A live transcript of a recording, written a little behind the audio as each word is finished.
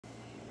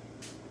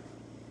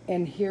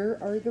And here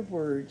are the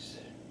words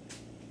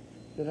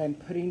that I'm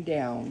putting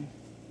down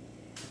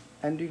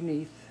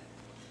underneath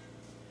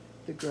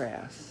the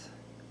grass.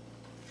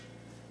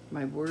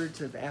 My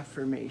words of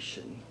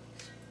affirmation.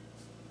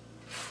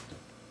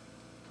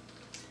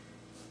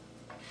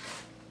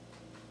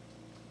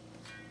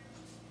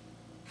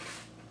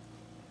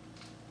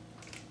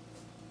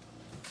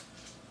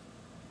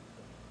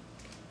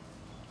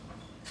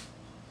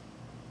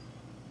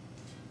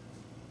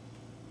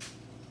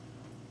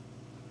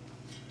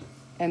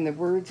 And the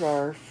words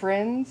are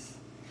friends,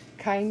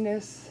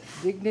 kindness,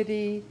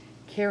 dignity,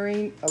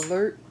 caring,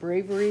 alert,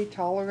 bravery,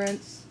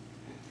 tolerance,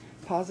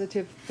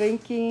 positive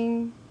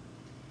thinking,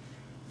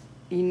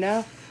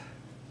 enough,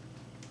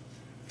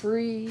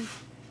 free,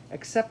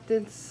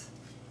 acceptance,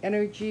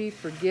 energy,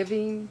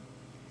 forgiving,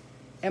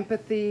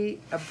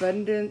 empathy,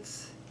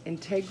 abundance,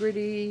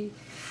 integrity,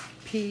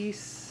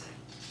 peace,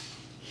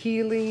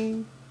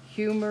 healing,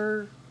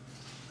 humor,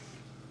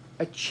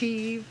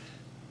 achieve,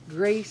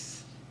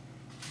 grace,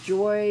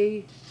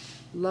 joy,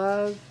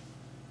 love,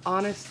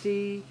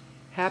 honesty,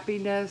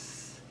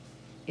 happiness,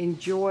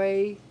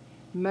 enjoy,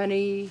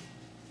 money,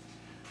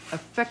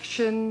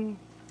 affection,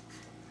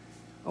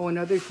 oh,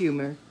 another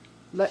humor,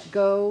 let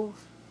go.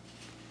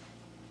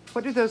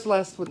 What do those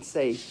last ones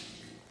say?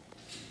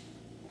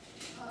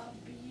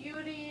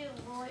 Beauty,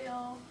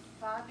 loyal,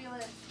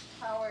 fabulous,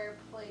 power,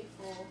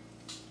 playful,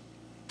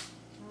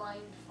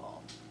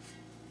 mindful.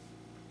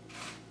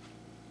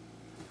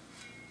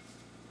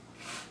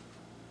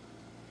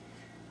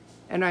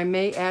 And I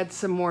may add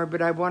some more,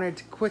 but I wanted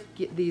to quick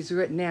get these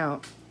written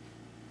out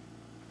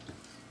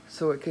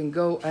so it can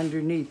go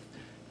underneath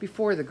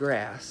before the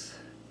grass.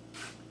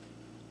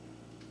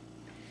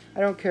 I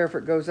don't care if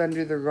it goes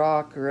under the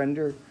rock or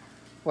under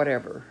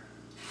whatever.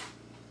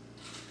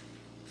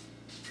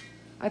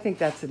 I think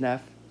that's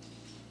enough.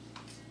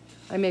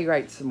 I may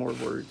write some more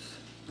words.